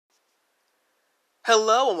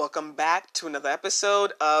Hello and welcome back to another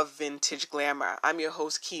episode of Vintage Glamour. I'm your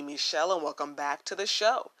host, Key Michelle, and welcome back to the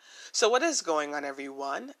show. So what is going on,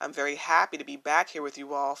 everyone? I'm very happy to be back here with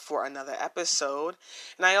you all for another episode,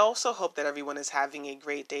 and I also hope that everyone is having a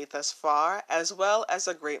great day thus far, as well as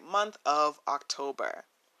a great month of October.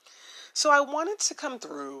 So I wanted to come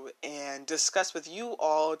through and discuss with you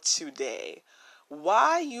all today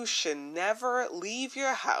why you should never leave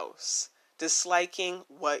your house disliking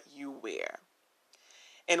what you wear,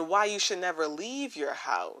 and why you should never leave your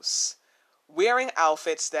house wearing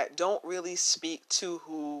outfits that don't really speak to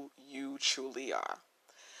who you truly are.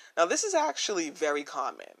 Now, this is actually very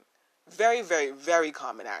common. Very, very, very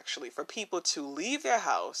common, actually, for people to leave their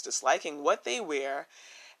house disliking what they wear.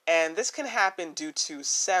 And this can happen due to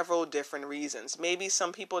several different reasons. Maybe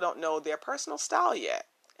some people don't know their personal style yet,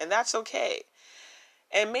 and that's okay.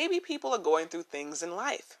 And maybe people are going through things in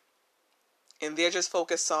life, and they're just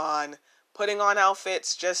focused on putting on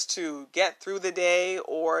outfits just to get through the day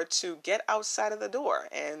or to get outside of the door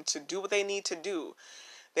and to do what they need to do.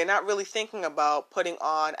 They're not really thinking about putting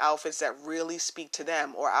on outfits that really speak to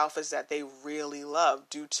them or outfits that they really love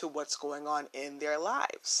due to what's going on in their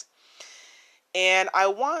lives. And I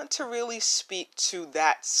want to really speak to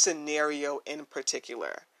that scenario in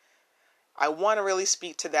particular. I want to really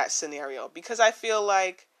speak to that scenario because I feel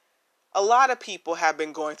like a lot of people have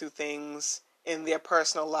been going through things in their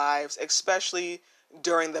personal lives, especially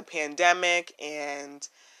during the pandemic and,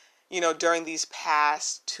 during these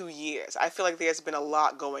past 2 years. I feel like there's been a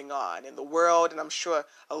lot going on in the world, and I'm sure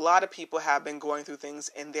a lot of people have been going through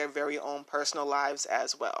things in their very own personal lives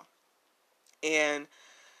as well. And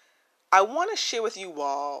I want to share with you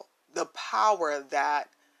all the power that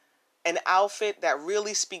an outfit that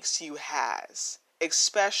really speaks to you has,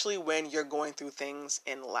 especially when you're going through things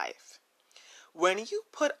in life. When you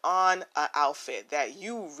put on an outfit that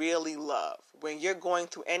you really love, when you're going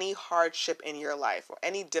through any hardship in your life or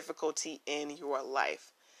any difficulty in your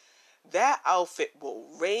life, that outfit will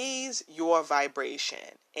raise your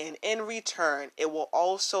vibration, and in return, it will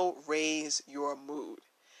also raise your mood.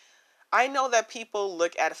 I know that people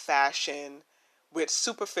look at fashion with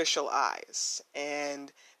superficial eyes,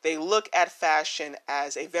 and they look at fashion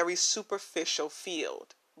as a very superficial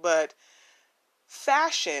field, but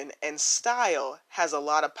fashion and style has a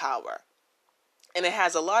lot of power. And it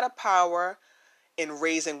has a lot of power in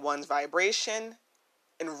raising one's vibration,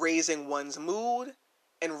 in raising one's mood,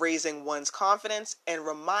 in raising one's confidence, and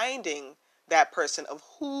reminding that person of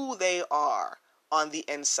who they are on the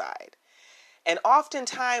inside. And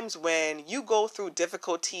oftentimes when you go through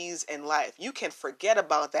difficulties in life, you can forget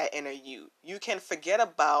about that inner you. You can forget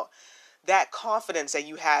about that confidence that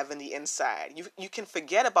you have in the inside. You can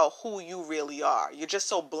forget about who you really are. You're just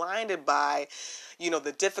so blinded by,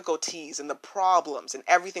 the difficulties and the problems and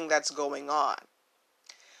everything that's going on.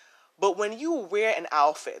 But when you wear an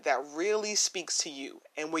outfit that really speaks to you,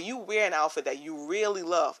 and when you wear an outfit that you really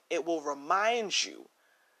love, it will remind you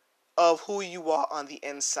of who you are on the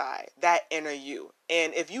inside, that inner you.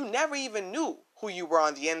 And if you never even knew who you were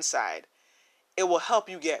on the inside, it will help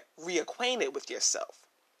you get reacquainted with yourself.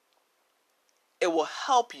 It will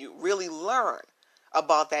help you really learn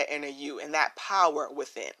about that inner you and that power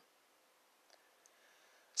within.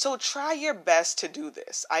 So try your best to do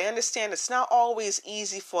this. I understand it's not always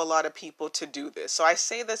easy for a lot of people to do this. So I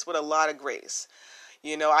say this with a lot of grace.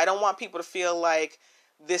 I don't want people to feel like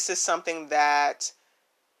this is something that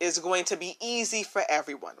is going to be easy for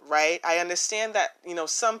everyone, right? I understand that,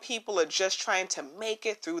 some people are just trying to make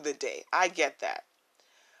it through the day. I get that.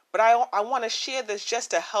 But I want to share this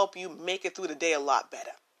just to help you make it through the day a lot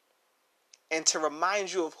better. And to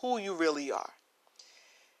remind you of who you really are.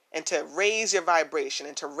 And to raise your vibration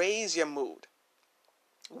and to raise your mood.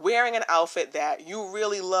 Wearing an outfit that you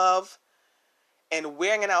really love and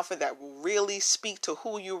wearing an outfit that will really speak to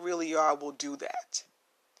who you really are will do that.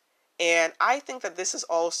 And I think that this is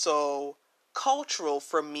also cultural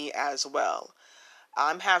for me as well.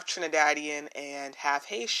 I'm half Trinidadian and half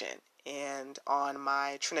Haitian. And on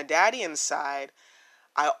my Trinidadian side,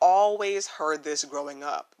 I always heard this growing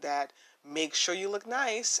up, that make sure you look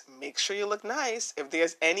nice, make sure you look nice. If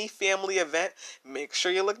there's any family event, make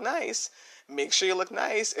sure you look nice, make sure you look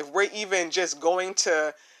nice. If we're even just going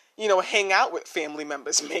to, hang out with family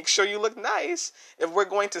members, make sure you look nice. If we're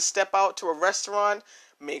going to step out to a restaurant,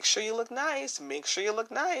 make sure you look nice, make sure you look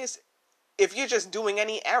nice. If you're just doing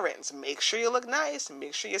any errands, make sure you look nice.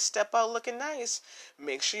 Make sure you step out looking nice.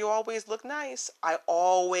 Make sure you always look nice. I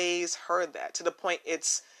always heard that to the point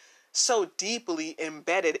it's so deeply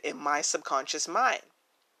embedded in my subconscious mind.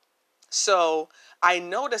 So I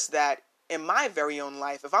noticed that in my very own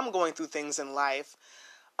life, if I'm going through things in life,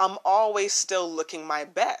 I'm always still looking my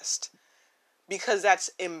best, because that's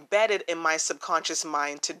embedded in my subconscious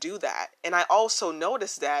mind to do that. And I also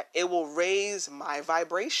notice that it will raise my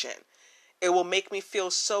vibration. It will make me feel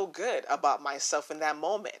so good about myself in that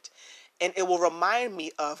moment. And it will remind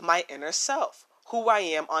me of my inner self, who I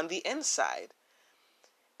am on the inside.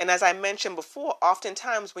 And as I mentioned before,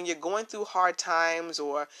 oftentimes when you're going through hard times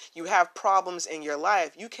or you have problems in your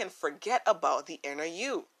life, you can forget about the inner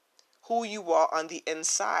you, who you are on the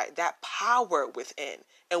inside, that power within.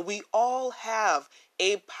 And we all have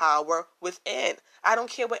a power within. I don't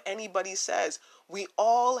care what anybody says. We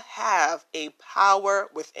all have a power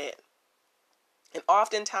within. And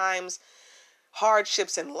oftentimes,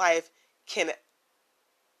 hardships in life can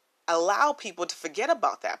allow people to forget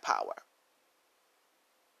about that power.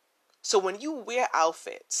 So when you wear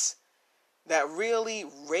outfits that really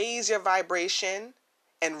raise your vibration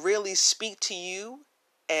and really speak to you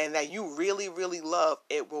and that you really, really love,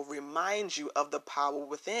 it will remind you of the power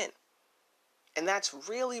within. And that's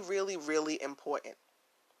really, really, really important.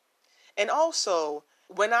 And also,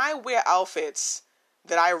 when I wear outfits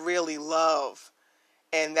that I really love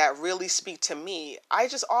and that really speak to me, I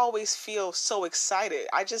just always feel so excited.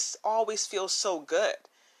 I just always feel so good.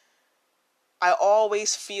 I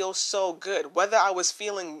always feel so good. Whether I was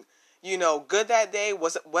feeling, good that day,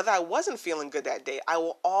 whether I wasn't feeling good that day, I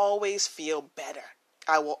will always feel better.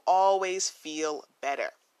 I will always feel better.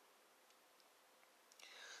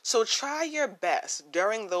 So try your best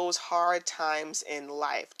during those hard times in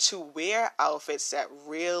life to wear outfits that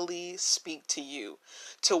really speak to you,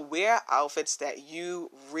 to wear outfits that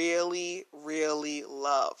you really, really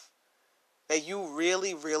love, that you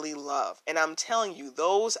really, really love. And I'm telling you,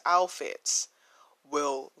 those outfits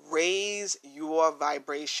will raise your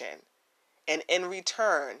vibration. And in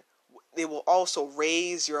return, they will also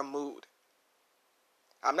raise your mood.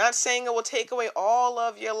 I'm not saying it will take away all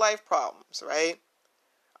of your life problems, right?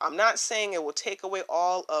 I'm not saying it will take away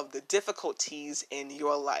all of the difficulties in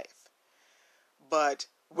your life. But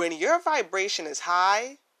when your vibration is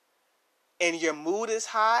high and your mood is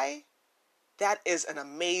high, that is an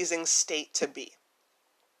amazing state to be.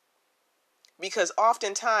 Because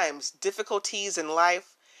oftentimes, difficulties in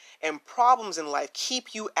life and problems in life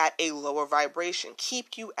keep you at a lower vibration,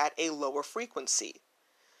 keep you at a lower frequency.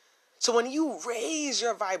 So when you raise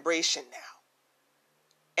your vibration now,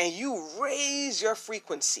 and you raise your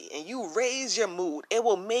frequency and you raise your mood, it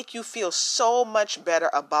will make you feel so much better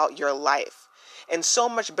about your life and so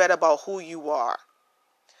much better about who you are.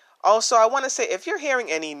 Also, I want to say, if you're hearing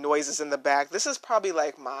any noises in the back, this is probably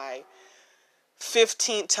like my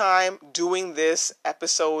 15th time doing this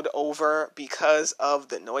episode over because of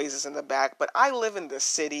the noises in the back. But I live in the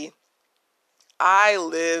city.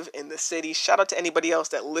 Shout out to anybody else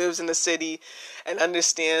that lives in the city and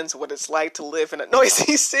understands what it's like to live in a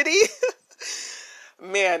noisy city.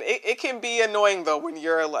 Man, it can be annoying though when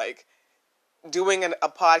you're like doing a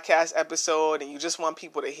podcast episode and you just want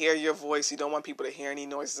people to hear your voice. You don't want people to hear any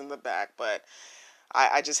noises in the back. But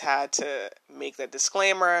I just had to make that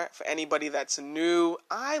disclaimer for anybody that's new.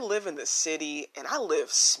 I live in the city and I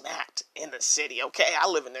live smacked in the city, okay? I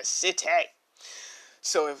live in the city.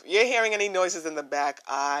 So if you're hearing any noises in the back,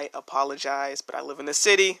 I apologize, but I live in the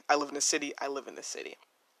city.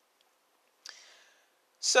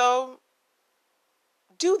 So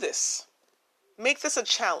do this. Make this a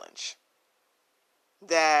challenge.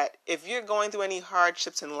 That if you're going through any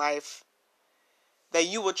hardships in life, that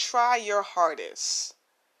you will try your hardest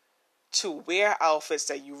to wear outfits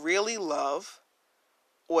that you really love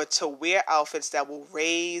or to wear outfits that will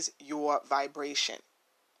raise your vibration.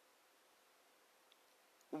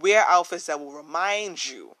 Wear outfits that will remind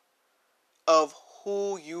you of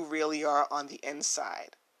who you really are on the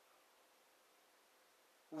inside.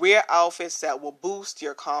 Wear outfits that will boost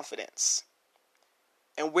your confidence.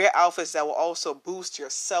 And wear outfits that will also boost your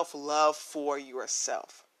self-love for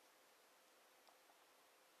yourself.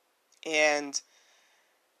 And,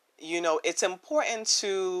 it's important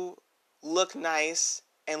to look nice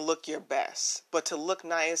and look your best. But to look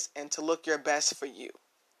nice and to look your best for you.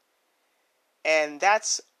 And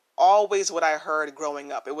that's always what I heard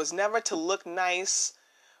growing up. It was never to look nice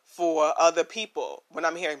for other people. When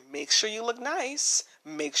I'm hearing, make sure you look nice,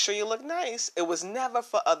 it was never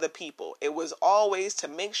for other people. It was always to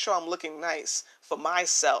make sure I'm looking nice for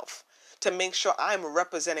myself, to make sure I'm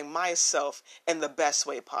representing myself in the best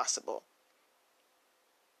way possible.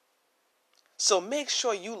 So make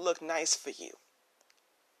sure you look nice for you.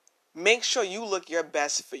 Make sure you look your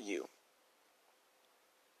best for you.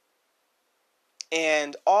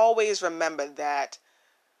 And always remember that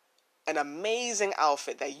an amazing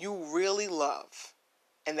outfit that you really love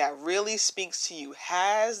and that really speaks to you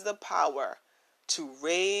has the power to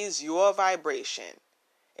raise your vibration.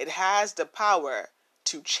 It has the power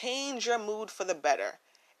to change your mood for the better.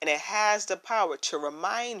 And it has the power to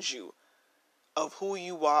remind you of who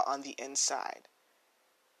you are on the inside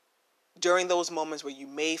during those moments where you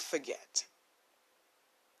may forget.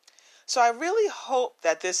 So I really hope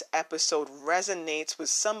that this episode resonates with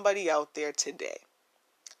somebody out there today.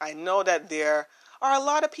 I know that there are a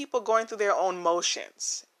lot of people going through their own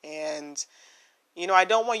motions. And, I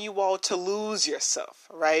don't want you all to lose yourself,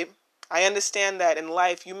 right? I understand that in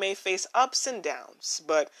life you may face ups and downs,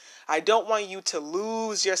 but I don't want you to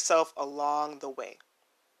lose yourself along the way.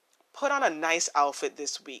 Put on a nice outfit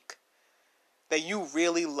this week that you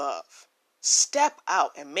really love. Step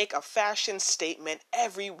out and make a fashion statement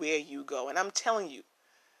everywhere you go. And I'm telling you,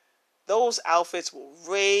 those outfits will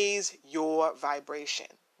raise your vibration.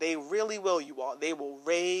 They really will, you all. They will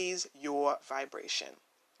raise your vibration.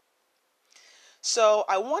 So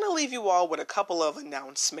I want to leave you all with a couple of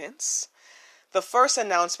announcements. The first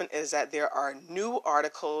announcement is that there are new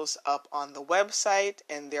articles up on the website,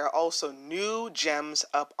 and there are also new gems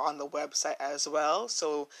up on the website as well.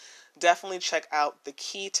 So definitely check out the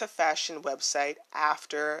Key to Fashion website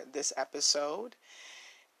after this episode.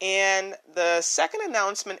 And the second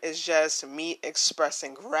announcement is just me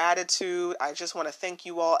expressing gratitude. I just want to thank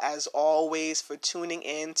you all, as always, for tuning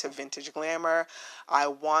in to Vintage Glamour. I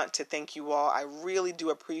want to thank you all. I really do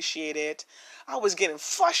appreciate it. I was getting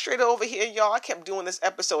frustrated over here, y'all. I kept doing this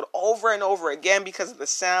episode over and over again because of the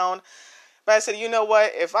sound. But I said, you know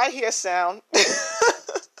what? If I hear sound,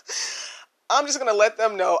 I'm just going to let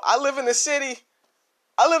them know. I live in the city.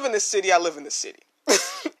 I live in the city.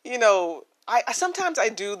 I sometimes I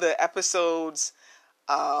do the episodes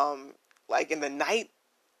like in the night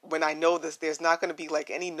when I know that there's not going to be like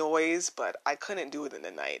any noise, but I couldn't do it in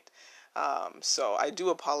the night. So I do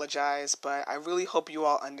apologize, but I really hope you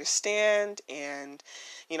all understand. And,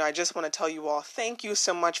 I just want to tell you all, thank you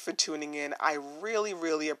so much for tuning in. I really,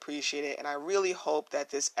 really appreciate it. And I really hope that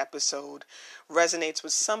this episode resonates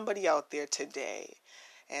with somebody out there today.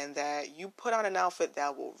 And that you put on an outfit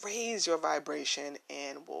that will raise your vibration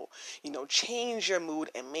and will, change your mood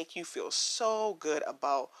and make you feel so good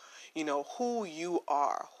about, who you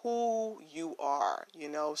are.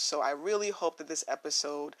 So I really hope that this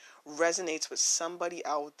episode resonates with somebody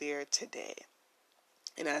out there today.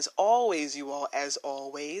 And as always,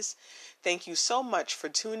 thank you so much for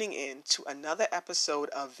tuning in to another episode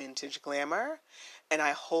of Vintage Glamour. And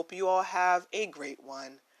I hope you all have a great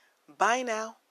one. Bye now.